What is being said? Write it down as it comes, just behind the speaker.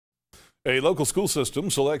A local school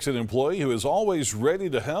system selects an employee who is always ready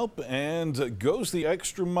to help and goes the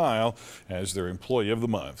extra mile as their Employee of the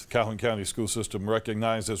Month. Calhoun County School System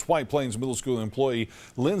recognizes White Plains Middle School employee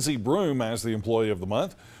Lindsay Broom as the Employee of the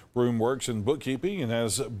Month. Broom works in bookkeeping and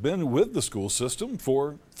has been with the school system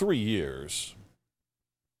for 3 years.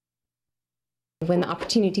 When the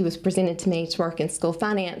opportunity was presented to me to work in school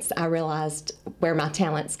finance, I realized where my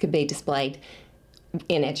talents could be displayed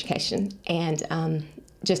in education. And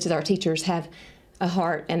just as our teachers have a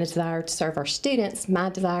heart and a desire to serve our students, my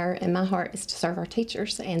desire and my heart is to serve our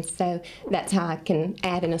teachers. And so that's how I can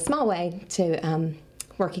add in a small way to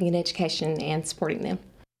working in education and supporting them.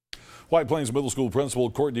 White Plains Middle School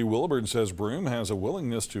Principal Courtney Wilburn says Broom has a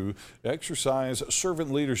willingness to exercise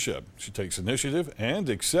servant leadership. She takes initiative and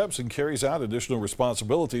accepts and carries out additional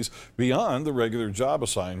responsibilities beyond the regular job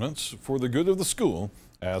assignments for the good of the school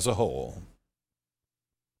as a whole.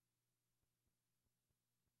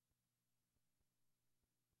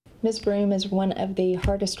 Ms. Broom is one of the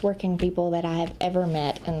hardest working people that I have ever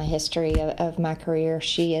met in the history of my career.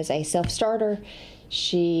 She is a self-starter.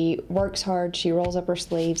 She works hard. She rolls up her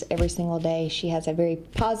sleeves every single day. She has a very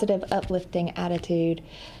positive, uplifting attitude.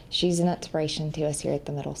 She's an inspiration to us here at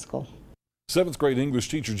the middle school. 7th grade English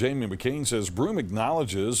teacher Jamie McCain says Broom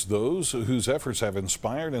acknowledges those whose efforts have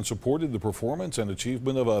inspired and supported the performance and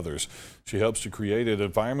achievement of others. She helps to create an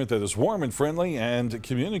environment that is warm and friendly and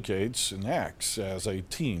communicates and acts as a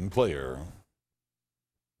team player.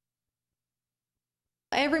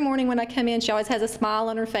 Every morning when I come in, she always has a smile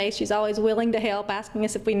on her face. She's always willing to help, asking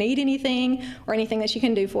us if we need anything or anything that she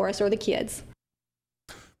can do for us or the kids.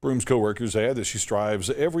 Broom's co-workers add that she strives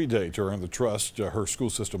every day to earn the trust her school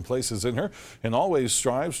system places in her and always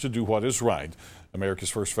strives to do what is right. America's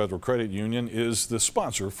First Federal Credit Union is the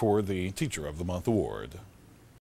sponsor for the Teacher of the Month award.